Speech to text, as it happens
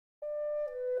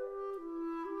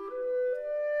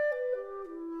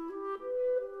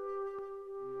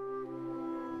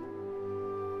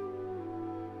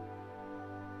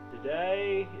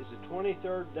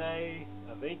23rd day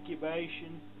of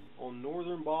incubation on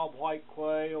northern bobwhite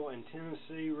quail and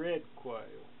Tennessee red quail.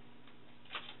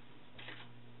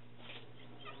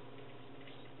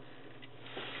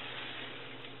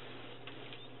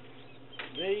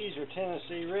 These are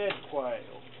Tennessee red quail.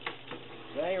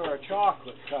 They are a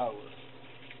chocolate color.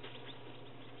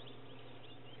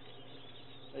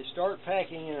 They start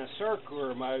packing in a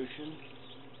circular motion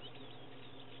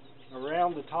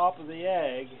around the top of the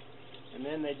egg, and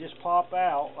then they just pop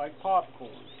out like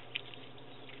popcorn.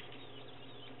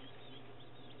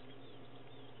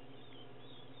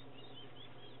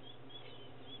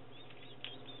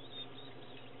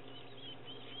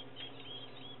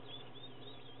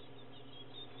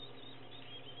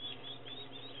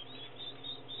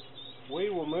 We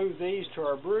will move these to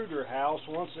our brooder house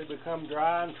once they become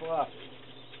dry and fluffy.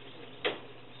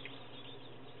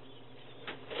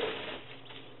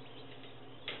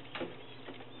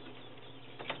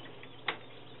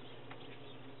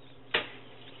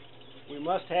 We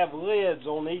must have lids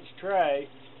on each tray.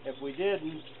 If we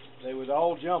didn't, they would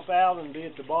all jump out and be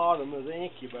at the bottom of the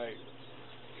incubator.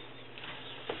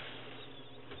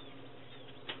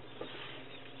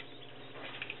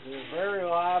 They're very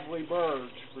lively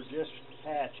birds for just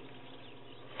hatching.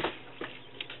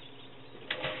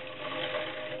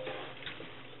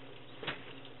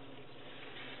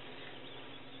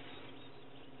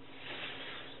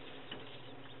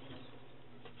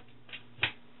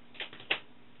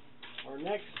 Our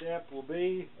next step will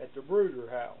be at the brooder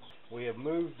house. We have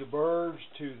moved the birds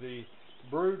to the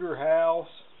brooder house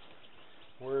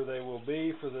where they will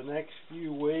be for the next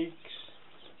few weeks.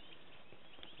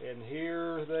 And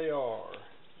here they are.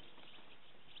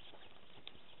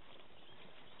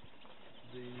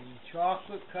 The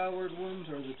chocolate colored ones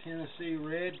are the Tennessee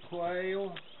red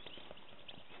quail.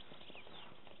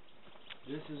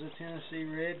 This is a Tennessee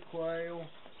red quail.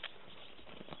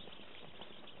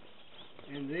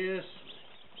 And this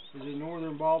is a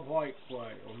northern bobwhite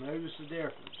quail. Notice the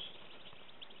difference.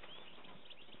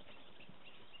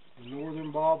 The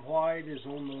northern bobwhite is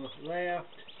on the left,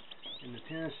 and the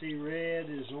Tennessee red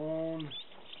is on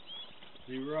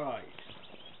the right.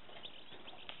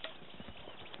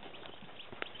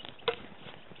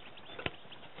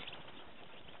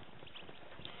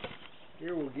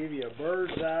 Here we'll give you a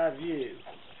bird's eye view.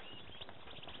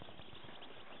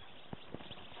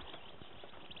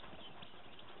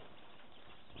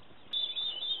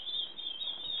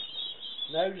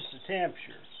 Notice the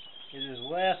temperature. It is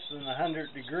less than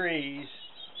 100 degrees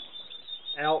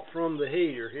out from the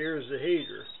heater. Here's the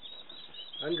heater.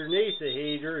 Underneath the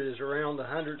heater is around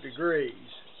 100 degrees.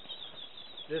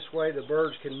 This way the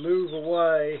birds can move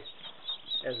away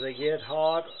as they get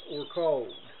hot or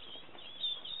cold.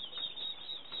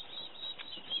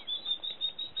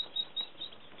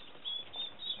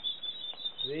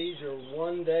 These are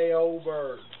 1-day-old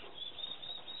birds.